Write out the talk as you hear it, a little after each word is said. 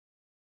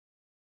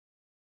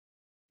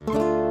Hello,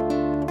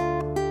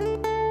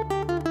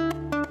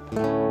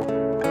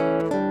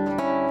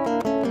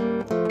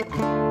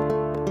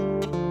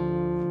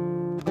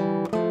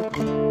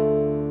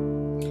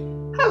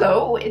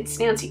 it's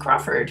Nancy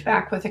Crawford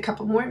back with a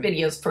couple more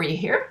videos for you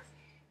here.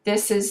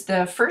 This is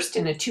the first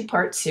in a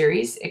two-part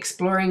series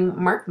exploring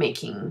mark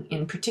making,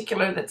 in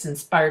particular that's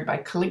inspired by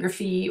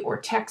calligraphy or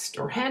text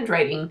or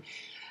handwriting.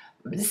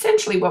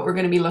 Essentially what we're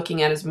going to be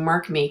looking at is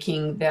mark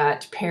making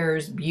that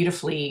pairs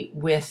beautifully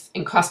with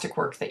encaustic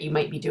work that you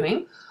might be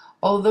doing,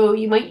 although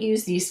you might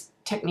use these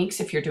techniques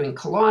if you're doing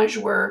collage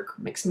work,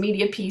 mixed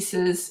media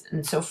pieces,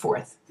 and so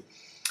forth.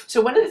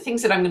 So one of the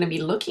things that I'm going to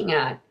be looking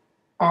at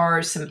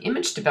are some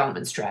image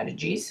development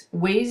strategies,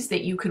 ways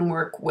that you can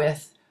work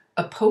with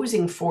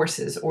opposing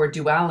forces or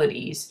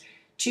dualities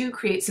to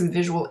create some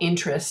visual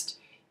interest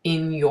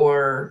in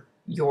your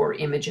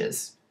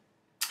images.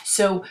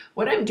 So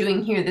what I'm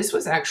doing here, this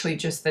was actually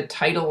just the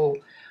title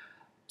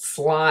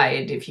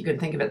slide, if you can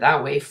think of it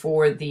that way,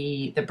 for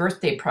the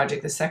birthday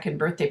project, the second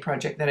birthday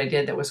project that I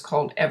did that was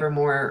called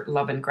Evermore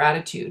Love and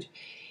Gratitude.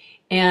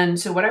 And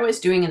so what I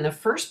was doing in the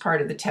first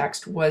part of the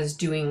text was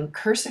doing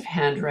cursive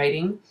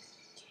handwriting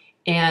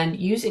and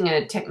using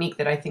a technique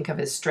that I think of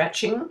as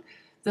stretching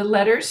the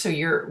letters. So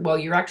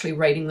you're actually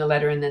writing the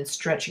letter and then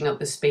stretching out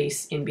the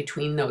space in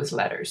between those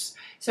letters.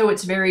 So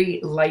it's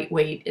very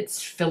lightweight,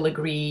 it's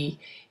filigree,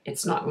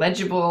 it's not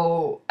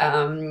legible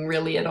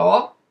really at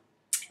all.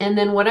 And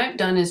then what I've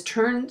done is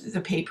turned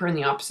the paper in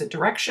the opposite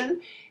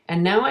direction,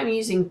 and now I'm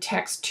using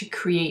text to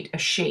create a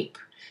shape.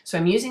 So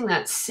I'm using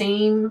that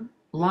same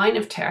line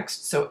of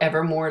text, so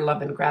Evermore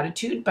Love and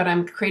Gratitude, but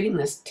I'm creating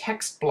this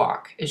text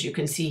block, as you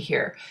can see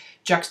here,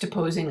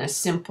 juxtaposing a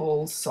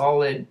simple,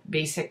 solid,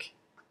 basic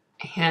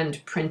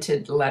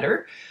hand-printed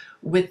letter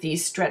with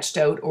these stretched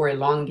out or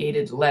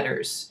elongated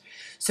letters.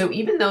 So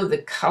even though the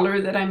color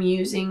that I'm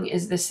using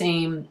is the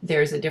same,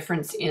 there's a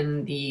difference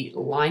in the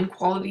line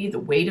quality, the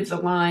weight of the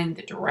line,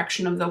 the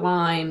direction of the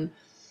line,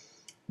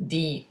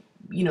 the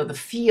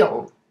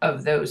feel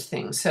of those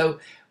things.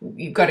 So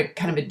you've got a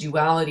kind of a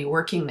duality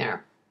working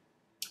there.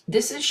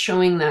 This is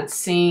showing that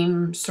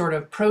same sort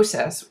of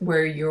process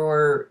where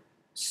you're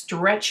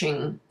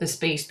stretching the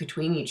space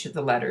between each of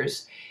the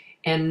letters,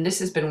 and this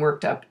has been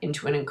worked up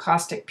into an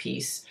encaustic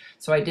piece.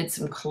 So I did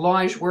some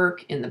collage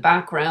work in the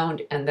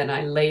background, and then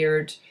I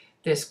layered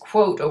this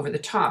quote over the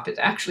top. It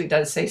actually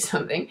does say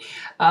something.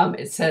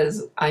 It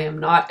says, "I am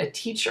not a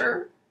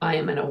teacher, I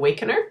am an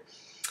awakener."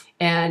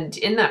 And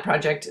in that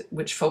project,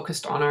 which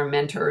focused on our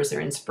mentors,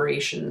 their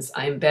inspirations,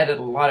 I embedded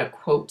a lot of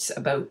quotes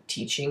about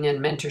teaching and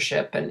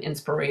mentorship and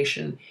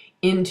inspiration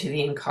into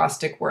the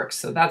encaustic work.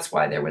 So that's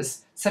why there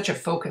was such a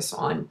focus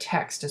on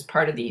text as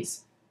part of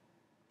these.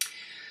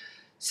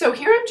 So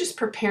here I'm just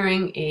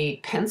preparing a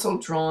pencil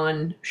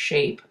drawn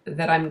shape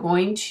that I'm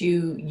going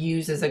to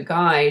use as a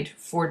guide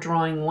for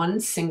drawing one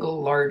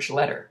single large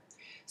letter.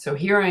 So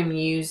here I'm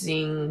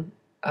using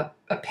a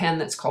pen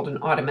that's called an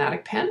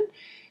automatic pen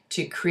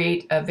to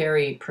create a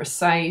very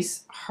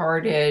precise,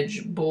 hard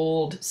edge,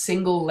 bold,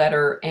 single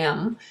letter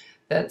M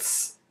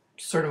that's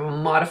sort of a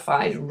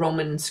modified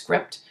Roman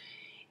script.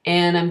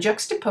 And I'm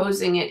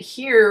juxtaposing it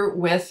here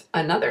with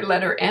another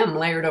letter M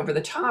layered over the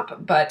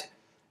top, but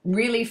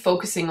really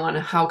focusing on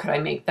how could I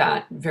make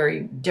that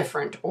very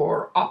different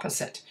or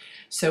opposite.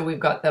 So we've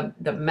got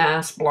the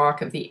mass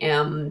block of the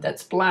M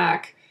that's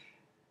black,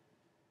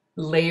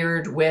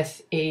 layered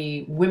with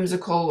a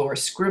whimsical or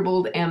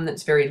scribbled M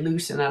that's very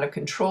loose and out of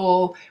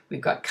control.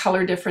 We've got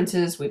color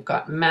differences, we've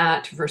got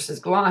matte versus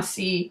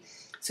glossy.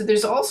 So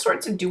there's all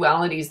sorts of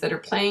dualities that are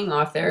playing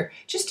off there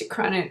just to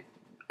kind of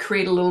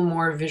create a little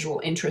more visual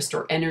interest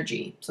or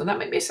energy. So that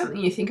might be something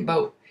you think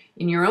about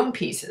in your own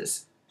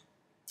pieces.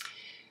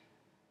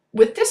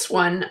 With this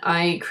one,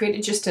 I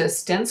created just a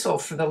stencil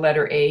for the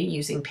letter A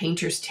using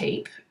painter's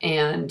tape,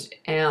 and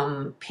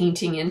am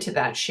painting into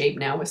that shape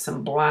now with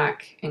some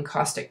black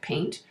encaustic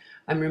paint.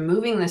 I'm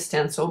removing the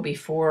stencil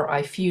before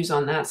I fuse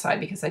on that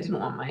side because I didn't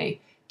want my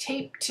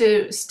tape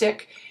to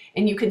stick.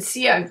 And you can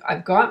see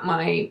I've got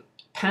my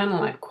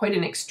panel at quite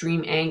an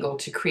extreme angle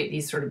to create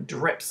these sort of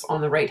drips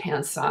on the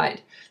right-hand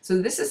side.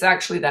 So this is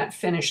actually that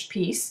finished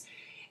piece.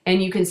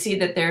 And you can see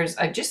that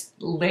I've just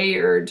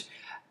layered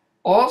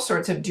all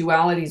sorts of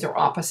dualities or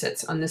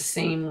opposites on the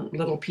same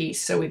little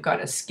piece. So we've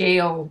got a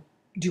scale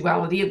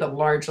duality of the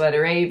large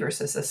letter A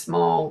versus the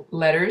small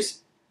letters.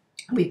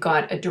 We've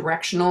got a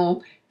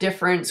directional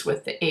difference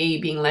with the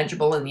A being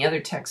legible and the other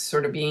text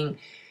sort of being,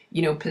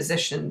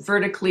 positioned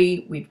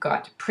vertically. We've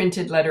got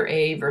printed letter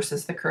A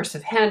versus the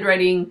cursive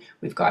handwriting.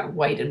 We've got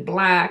white and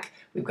black.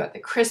 We've got the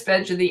crisp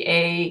edge of the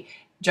A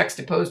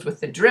juxtaposed with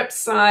the drip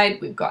side.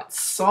 We've got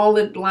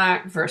solid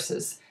black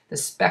versus the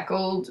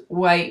speckled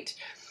white.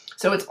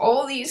 So it's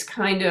all these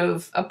kind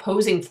of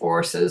opposing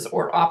forces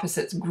or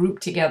opposites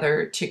grouped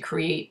together to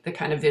create the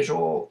kind of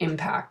visual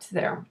impact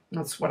there.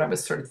 That's what I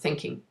was sort of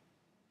thinking.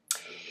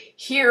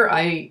 Here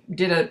I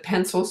did a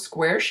pencil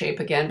square shape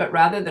again, but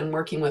rather than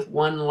working with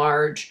one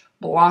large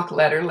block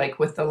letter like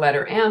with the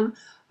letter M,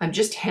 I'm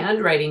just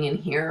handwriting in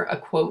here a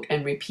quote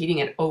and repeating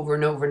it over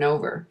and over and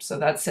over. So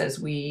that says,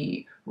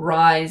 we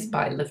rise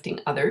by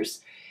lifting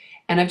others.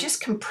 And I've just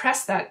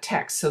compressed that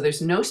text. So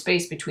there's no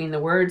space between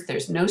the words.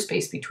 There's no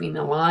space between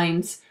the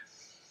lines.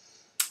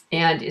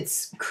 And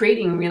it's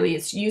creating really,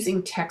 it's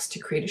using text to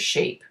create a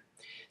shape.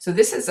 So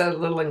this is a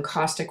little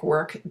encaustic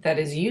work that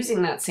is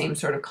using that same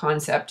sort of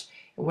concept.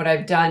 What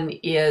I've done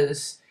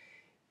is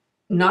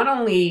not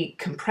only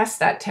compress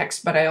that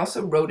text, but I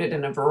also wrote it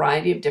in a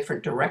variety of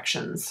different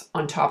directions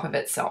on top of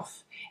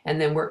itself,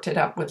 and then worked it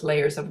up with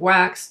layers of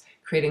wax,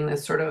 creating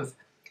this sort of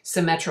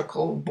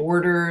symmetrical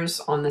borders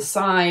on the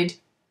side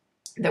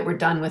that were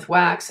done with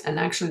wax. And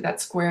actually that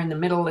square in the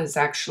middle is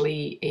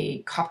actually a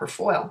copper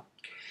foil.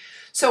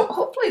 So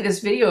hopefully this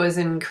video has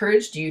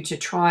encouraged you to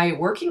try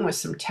working with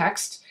some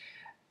text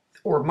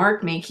or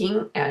mark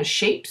making as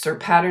shapes or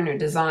pattern or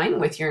design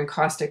with your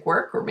encaustic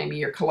work, or maybe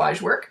your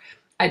collage work.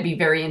 I'd be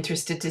very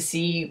interested to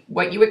see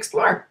what you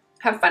explore.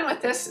 Have fun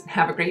with this and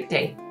have a great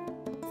day.